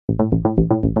Hi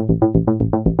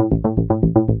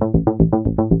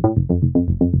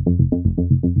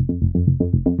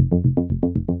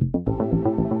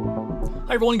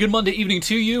everyone, good Monday evening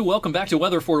to you. Welcome back to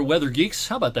Weather for Weather Geeks.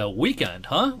 How about that weekend,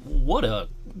 huh? What a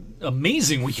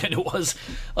amazing weekend it was.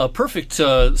 Perfect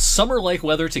summer-like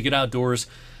weather to get outdoors,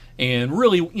 and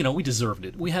really, we deserved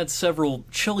it. We had several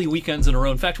chilly weekends in a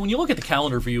row. In fact, when you look at the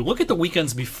calendar view, look at the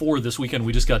weekends before this weekend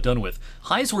we just got done with.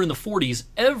 Highs were in the 40s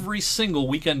every single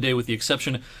weekend day with the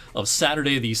exception of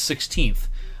Saturday the 16th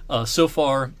so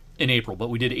far in April. But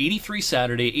we did 83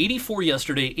 Saturday, 84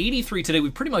 yesterday, 83 today.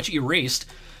 We pretty much erased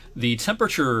the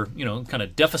temperature, kind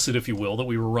of deficit, if you will, that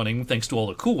we were running thanks to all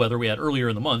the cool weather we had earlier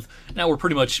in the month. Now we're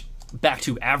pretty much back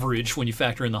to average when you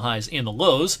factor in the highs and the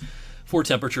lows for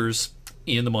temperatures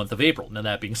in the month of April. Now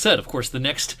that being said, of course, the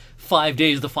next 5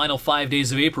 days, the final 5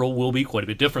 days of April will be quite a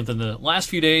bit different than the last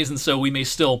few days, and so we may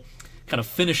still kind of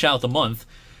finish out the month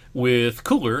with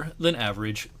cooler than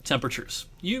average temperatures.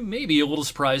 You may be a little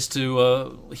surprised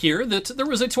to hear that there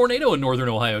was a tornado in northern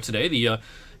Ohio today. The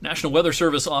National Weather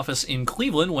Service office in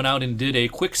Cleveland went out and did a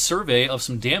quick survey of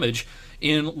some damage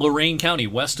in Lorain County,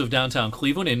 west of downtown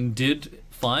Cleveland, and did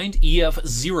find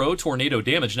EF0 tornado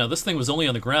damage. Now, this thing was only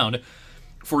on the ground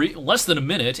for less than a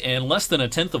minute and less than a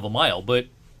tenth of a mile, but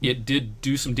it did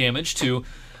do some damage to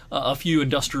a few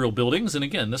industrial buildings. And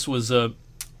again, this was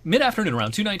mid-afternoon,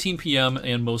 around 2:19 p.m.,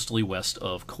 and mostly west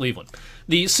of Cleveland.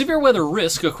 The severe weather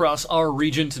risk across our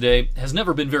region today has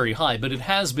never been very high, but it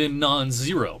has been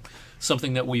non-zero,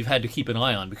 something that we've had to keep an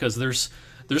eye on because there's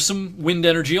some wind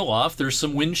energy aloft, there's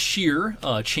some wind shear,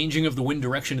 changing of the wind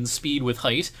direction and speed with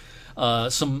height,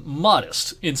 some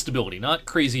modest instability, not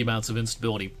crazy amounts of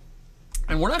instability.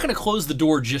 And we're not going to close the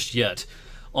door just yet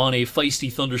on a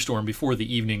feisty thunderstorm before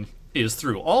the evening is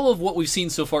through. All of what we've seen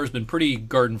so far has been pretty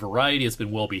garden variety. It's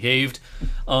been well behaved.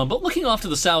 But looking off to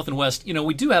the south and west,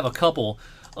 we do have a couple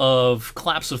of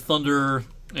claps of thunder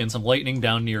and some lightning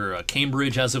down near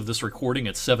Cambridge as of this recording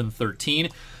at 7:13.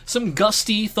 Some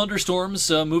gusty thunderstorms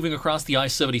moving across the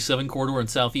I-77 corridor in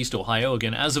southeast Ohio,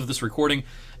 again, as of this recording,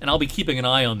 and I'll be keeping an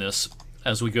eye on this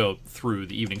as we go through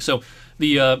the evening. So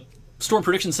the Storm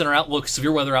Prediction Center outlook,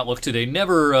 severe weather outlook today,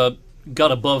 never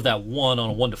got above that 1 on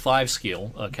a 1 to 5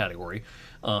 scale category.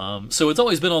 So it's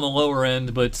always been on the lower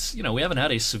end, but, we haven't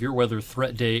had a severe weather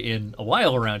threat day in a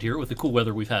while around here with the cool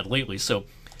weather we've had lately. So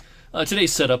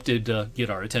today's setup did get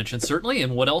our attention, certainly.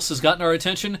 And what else has gotten our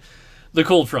attention? The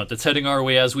cold front that's heading our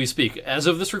way as we speak. As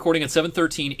of this recording at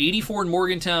 7:13, 84 in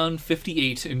Morgantown,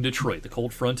 58 in Detroit. The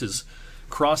cold front is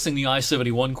crossing the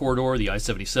I-71 corridor, the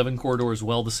I-77 corridor as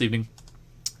well this evening.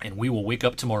 And we will wake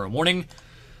up tomorrow morning.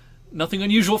 Nothing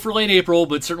unusual for late April,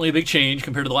 but certainly a big change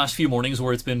compared to the last few mornings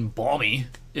where it's been balmy,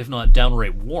 if not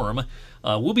downright warm.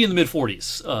 We'll be in the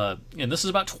mid-40s, and this is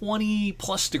about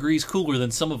 20-plus degrees cooler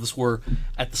than some of us were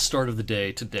at the start of the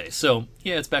day today. So,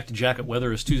 yeah, it's back to jacket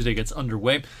weather as Tuesday gets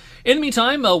underway. In the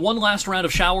meantime, one last round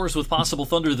of showers with possible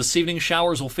thunder this evening.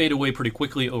 Showers will fade away pretty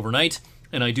quickly overnight,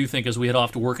 and I do think as we head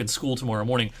off to work and school tomorrow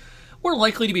morning, we're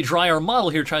likely to be dry. Our model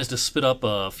here tries to spit up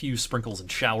a few sprinkles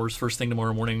and showers first thing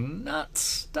tomorrow morning.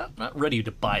 Not ready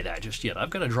to buy that just yet. I've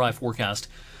got a dry forecast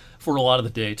for a lot of the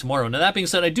day tomorrow. Now, that being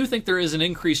said, I do think there is an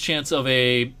increased chance of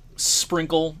a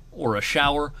sprinkle or a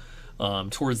shower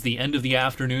towards the end of the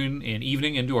afternoon and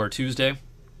evening into our Tuesday.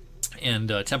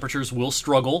 And temperatures will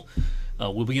struggle.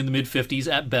 We'll be in the mid-50s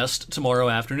at best tomorrow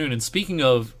afternoon. And speaking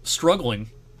of struggling,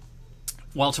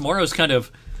 while tomorrow's kind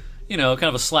of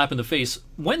a slap in the face,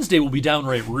 Wednesday will be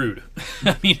downright rude.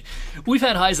 I mean, we've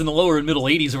had highs in the lower and middle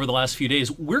 80s over the last few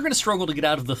days. We're going to struggle to get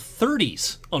out of the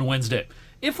 30s on Wednesday.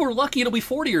 If we're lucky, it'll be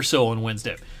 40 or so on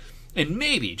Wednesday. And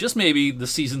maybe, just maybe, the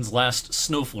season's last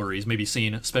snow flurries may be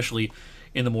seen, especially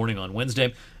in the morning on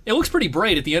Wednesday. It looks pretty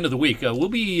bright at the end of the week. We'll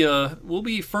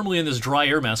be firmly in this dry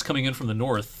air mass coming in from the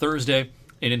north Thursday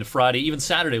and into Friday. Even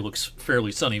Saturday looks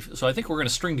fairly sunny. So I think we're going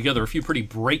to string together a few pretty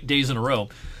bright days in a row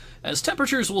as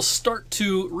temperatures will start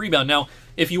to rebound. Now,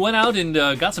 if you went out and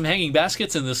got some hanging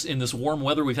baskets in this warm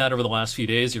weather we've had over the last few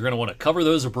days, you're going to want to cover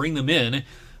those or bring them in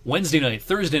Wednesday night,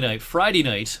 Thursday night, Friday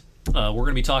night. We're going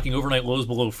to be talking overnight lows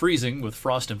below freezing with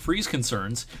frost and freeze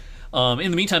concerns.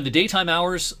 In the meantime, the daytime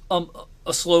hours,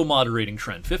 a slow moderating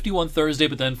trend. 51 Thursday,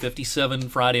 but then 57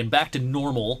 Friday, and back to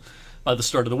normal by the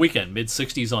start of the weekend.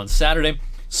 Mid-60s on Saturday.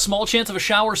 Small chance of a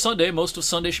shower Sunday. Most of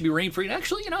Sunday should be rain-free.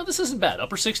 Actually, this isn't bad.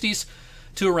 Upper 60s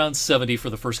to around 70 for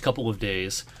the first couple of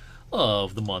days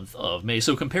of the month of May.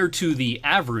 So compared to the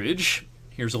average,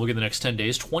 here's a look at the next 10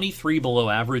 days. 23 below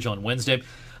average on Wednesday.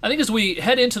 I think as we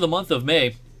head into the month of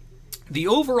May, the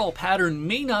overall pattern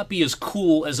may not be as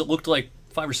cool as it looked like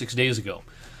 5 or 6 days ago.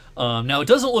 Now, it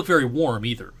doesn't look very warm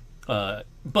either.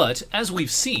 But as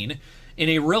we've seen, in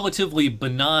a relatively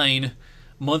benign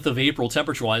month of April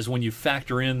temperature-wise, when you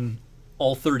factor in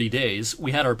all 30 days,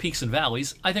 we had our peaks and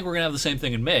valleys. I think we're going to have the same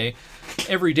thing in May.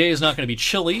 Every day is not going to be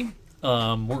chilly.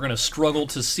 We're going to struggle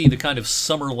to see the kind of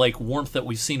summer-like warmth that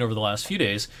we've seen over the last few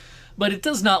days. But it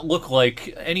does not look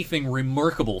like anything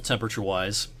remarkable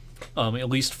temperature-wise, at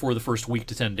least for the first week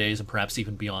to 10 days, and perhaps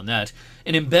even beyond that.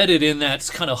 And embedded in that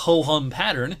kind of ho-hum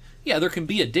pattern, yeah, there can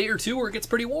be a day or two where it gets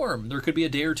pretty warm. There could be a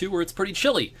day or two where it's pretty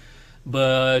chilly.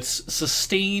 But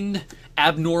sustained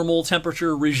abnormal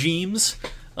temperature regimes,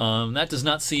 that does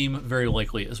not seem very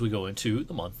likely as we go into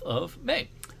the month of May.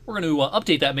 We're going to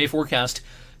update that May forecast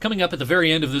coming up at the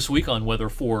very end of this week on Weather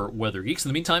for Weather Geeks. In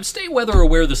the meantime, stay weather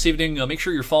aware this evening. Make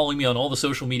sure you're following me on all the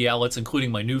social media outlets,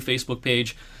 including my new Facebook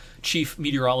page, Chief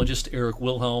Meteorologist Eric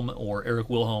Wilhelm, or Eric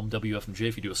Wilhelm WFMJ.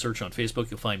 If you do a search on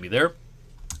Facebook, you'll find me there.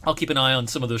 I'll keep an eye on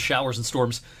some of those showers and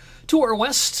storms to our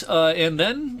west, and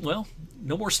then, well,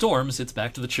 no more storms. It's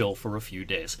back to the chill for a few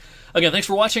days. Again, thanks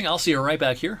for watching. I'll see you right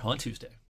back here on Tuesday.